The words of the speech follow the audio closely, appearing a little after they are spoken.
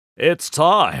It's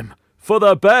time for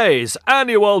the Bay's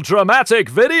annual dramatic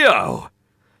video.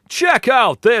 Check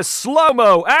out this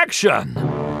slow-mo action.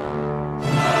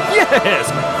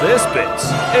 Yes, this bit's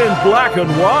in black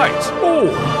and white.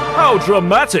 Ooh, how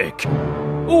dramatic.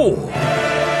 Ooh.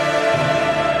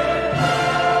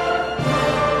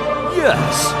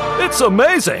 Yes, it's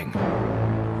amazing.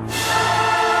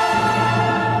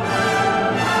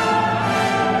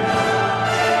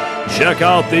 Check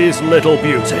out these little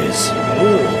beauties.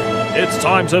 Ooh, it's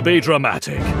time to be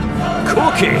dramatic.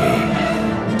 Cookie,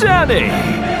 Danny,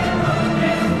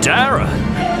 Darren,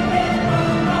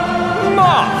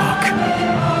 Mark,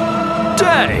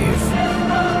 Dave,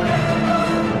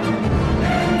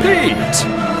 Pete,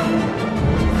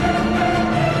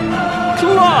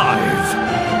 Clive,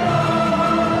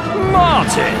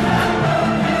 Martin,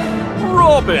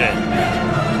 Robin,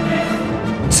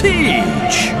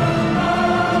 Teach,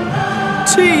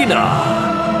 Tina,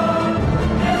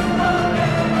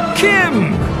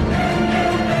 Kim,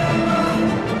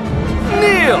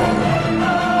 Neil,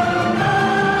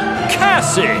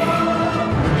 Cassie.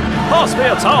 Pass me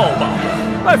a towel, Bob.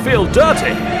 I feel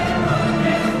dirty.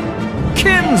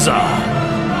 Kinza,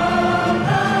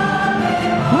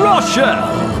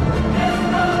 Rochelle,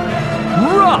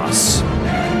 Russ,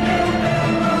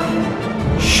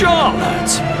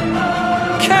 Charlotte,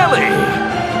 Kelly,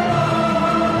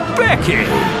 Becky,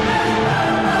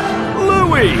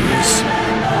 Louise,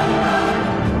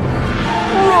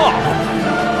 Rob,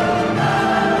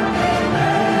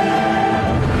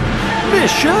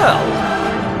 Michelle,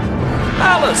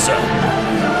 Alison,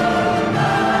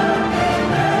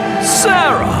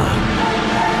 Sarah,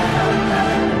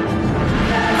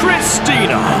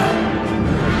 Christina,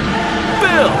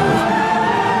 Bill.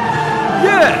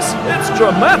 Yes, it's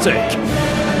dramatic.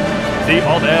 The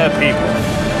on-air people.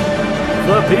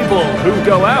 The people who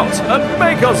go out and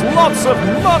make us lots of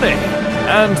money.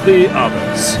 And the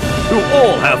others, who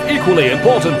all have equally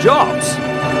important jobs.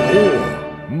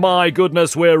 Oh, my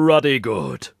goodness, we're ruddy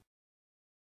good.